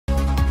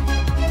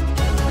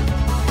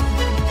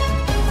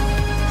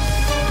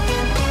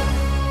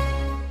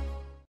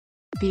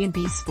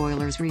B&B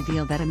spoilers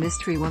reveal that a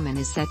mystery woman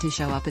is set to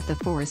show up at the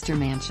Forrester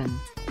mansion.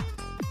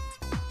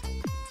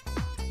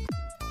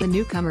 The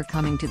newcomer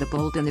coming to The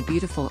Bold and the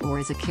Beautiful, or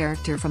is a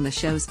character from the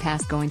show's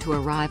past going to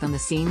arrive on the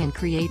scene and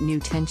create new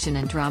tension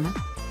and drama?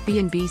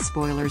 B&B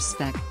spoilers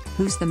Spec,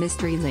 who's the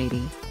mystery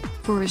lady?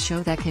 For a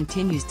show that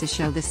continues to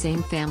show the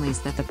same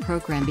families that the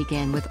program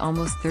began with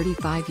almost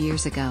 35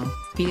 years ago,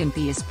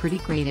 B&B is pretty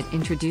great at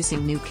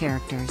introducing new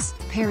characters.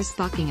 Paris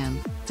Buckingham,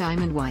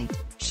 Diamond White,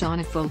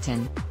 Shauna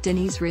Fulton,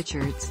 Denise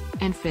Richards,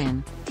 and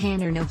Finn,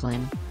 Tanner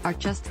Novlin, are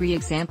just 3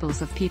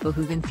 examples of people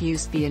who've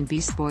infused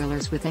B&B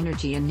spoilers with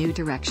energy and new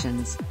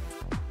directions.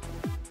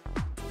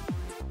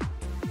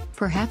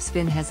 Perhaps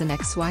Finn has an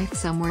ex-wife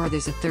somewhere, or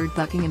there's a third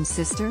Buckingham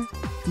sister?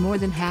 More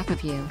than half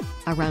of you,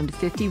 around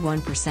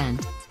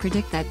 51%,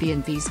 predict that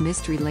B&B's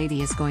mystery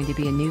lady is going to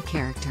be a new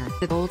character.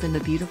 The Bold and the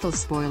Beautiful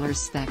spoilers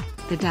Spec,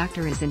 the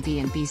doctor is in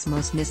B&B's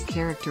most missed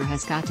character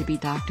has got to be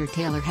Dr.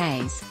 Taylor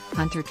Hayes,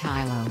 Hunter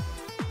Tylo.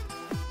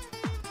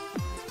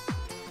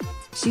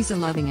 She's a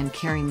loving and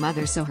caring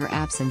mother, so her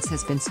absence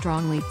has been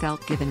strongly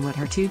felt given what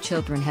her 2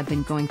 children have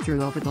been going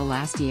through over the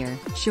last year.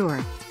 Sure,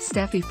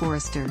 Steffi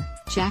Forrester,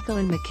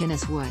 Jacqueline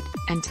McInnes Wood,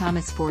 and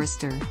Thomas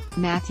Forrester,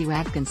 Matthew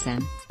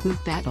Atkinson,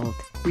 who've battled,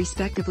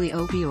 respectively,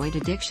 opioid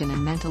addiction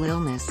and mental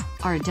illness,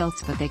 are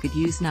adults, but they could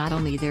use not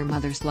only their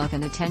mother's love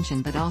and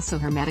attention but also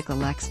her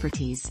medical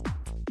expertise.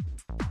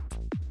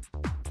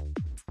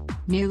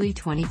 Nearly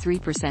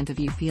 23% of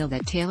you feel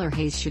that Taylor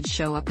Hayes should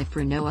show up if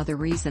for no other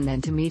reason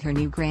than to meet her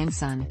new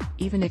grandson,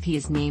 even if he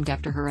is named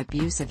after her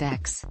abusive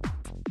ex.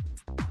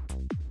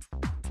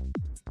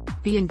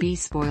 B&B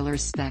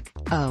spoilers Spec,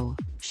 oh,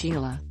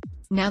 Sheila.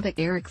 Now that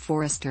Eric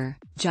Forrester,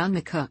 John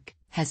McCook,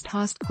 has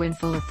tossed Quinn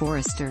Fuller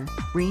Forrester,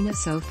 Rena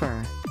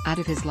Sofer, out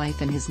of his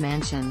life and his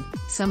mansion,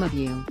 some of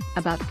you,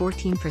 about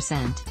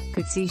 14%,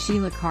 could see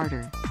Sheila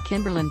Carter,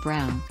 Kimberlyn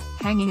Brown,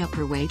 hanging up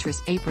her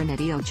waitress apron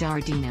at Il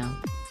Giardino.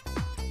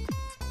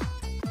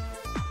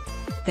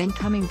 Then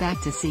coming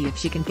back to see if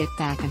she can get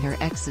back in her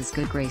ex's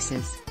good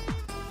graces.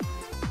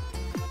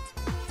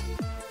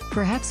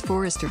 Perhaps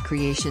Forrester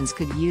Creations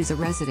could use a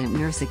resident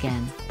nurse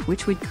again,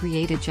 which would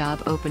create a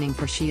job opening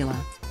for Sheila.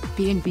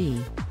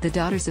 B&B, the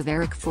daughters of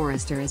Eric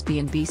Forrester as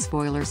B&B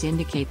spoilers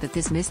indicate that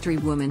this mystery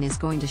woman is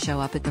going to show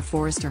up at the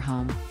Forrester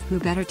home. Who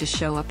better to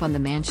show up on the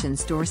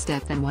mansion's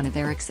doorstep than one of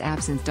Eric's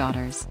absent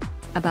daughters?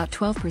 About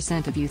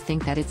 12% of you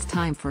think that it's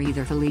time for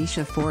either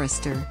Felicia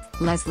Forrester,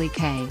 Leslie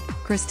Kay,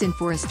 Kristen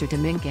Forrester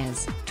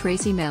Dominguez,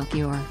 Tracy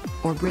Melchior,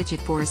 or Bridget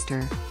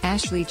Forrester,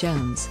 Ashley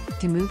Jones,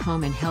 to move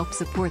home and help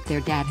support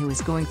their dad, who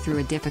is going through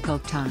a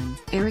difficult time.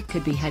 Eric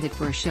could be headed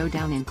for a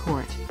showdown in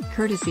court,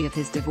 courtesy of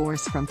his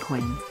divorce from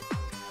Quinn.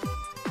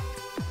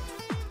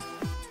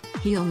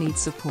 He'll need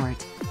support.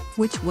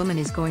 Which woman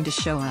is going to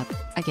show up,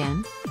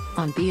 again?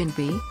 On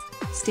B&B?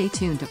 Stay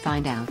tuned to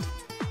find out.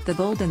 The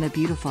Bold and the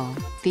Beautiful,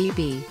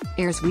 BB,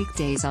 airs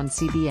weekdays on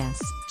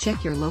CBS.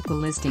 Check your local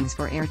listings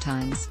for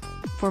airtimes.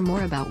 For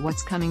more about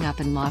what's coming up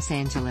in Los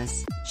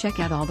Angeles, check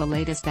out all the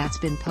latest that's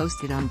been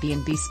posted on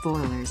B&B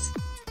spoilers.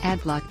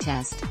 Adblock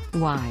test,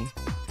 why?